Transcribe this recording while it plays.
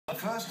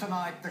First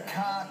tonight, the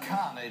car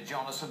carnage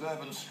on a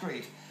suburban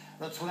street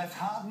that's left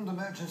hardened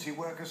emergency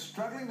workers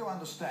struggling to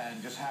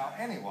understand just how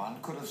anyone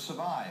could have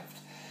survived.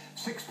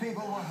 6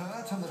 people were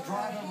hurt and the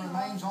driver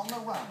remains on the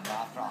run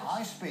after a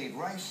high-speed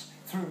race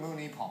through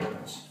Moonee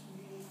ponds.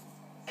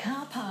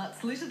 Car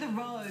parts litter the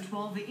road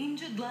while the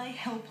injured lay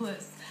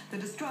helpless. The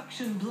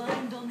destruction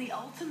blamed on the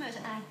ultimate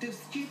act of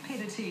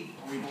stupidity.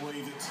 We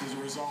believe it's as a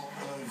result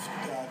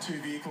of 2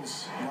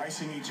 vehicles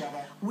racing each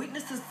other.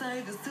 Witnesses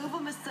say the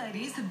silver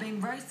Mercedes had been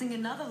racing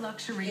another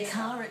luxury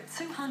car at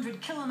 200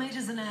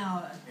 kilometres an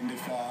hour. And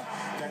if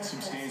that's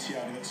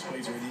substantiated, that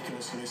speed's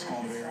ridiculous for this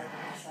kind of area.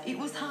 It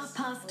was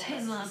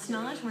 10:30 last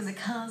night when the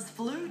cars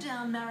flew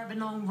down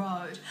Maribrynong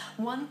Road.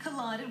 One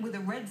collided with a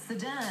red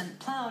sedan,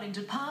 ploughed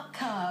into parked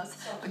cars,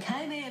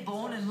 became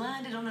airborne and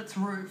landed on its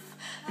roof.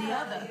 The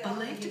other,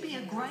 believed to be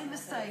a grey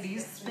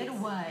Mercedes, sped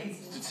away.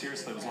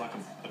 Seriously, it was like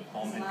a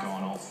bomb had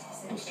gone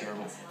off. It was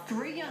terrible.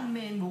 3 young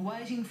men were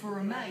waiting for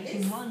a mate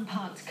in one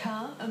parked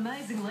car.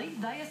 Amazingly,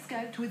 they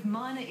escaped with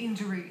minor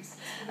injuries.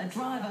 A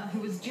driver who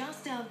was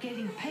just out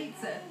getting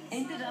pizza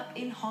ended up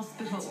in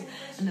hospital,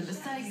 and the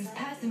Mercedes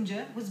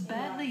passenger was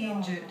badly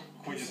injured.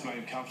 We just made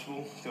him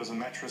comfortable. There was a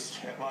mattress.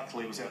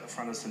 Luckily, it was out the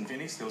front of St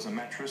Vinny's. There was a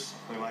mattress.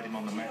 We laid him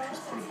on the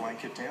mattress, put a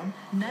blanket down.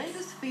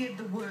 Neighbours feared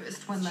the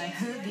worst when they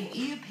heard the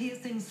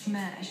ear-piercing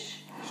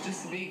smash. It's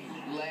just a big,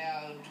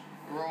 loud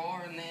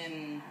roar and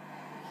then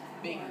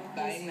big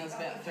bang. There was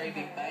about 3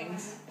 big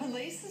bangs.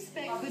 Police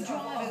suspect the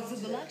drivers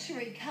of the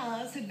luxury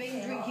cars had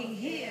been drinking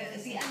here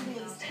at the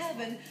Ambulance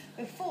Tavern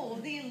before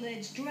the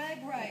alleged drag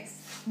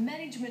race.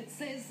 Management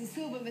says the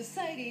silver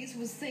Mercedes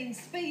was seen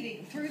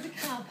speeding through the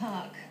car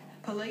park.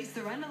 Police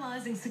are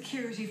analysing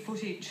security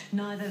footage.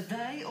 Neither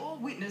they or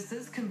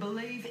witnesses can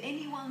believe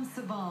anyone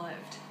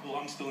survived. Well,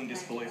 I'm still in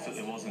disbelief that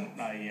there wasn't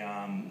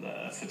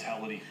a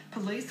fatality.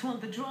 Police want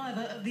the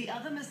driver of the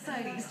other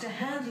Mercedes to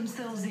hand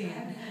themselves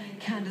in.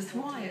 Candice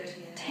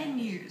Wyatt, 10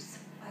 News.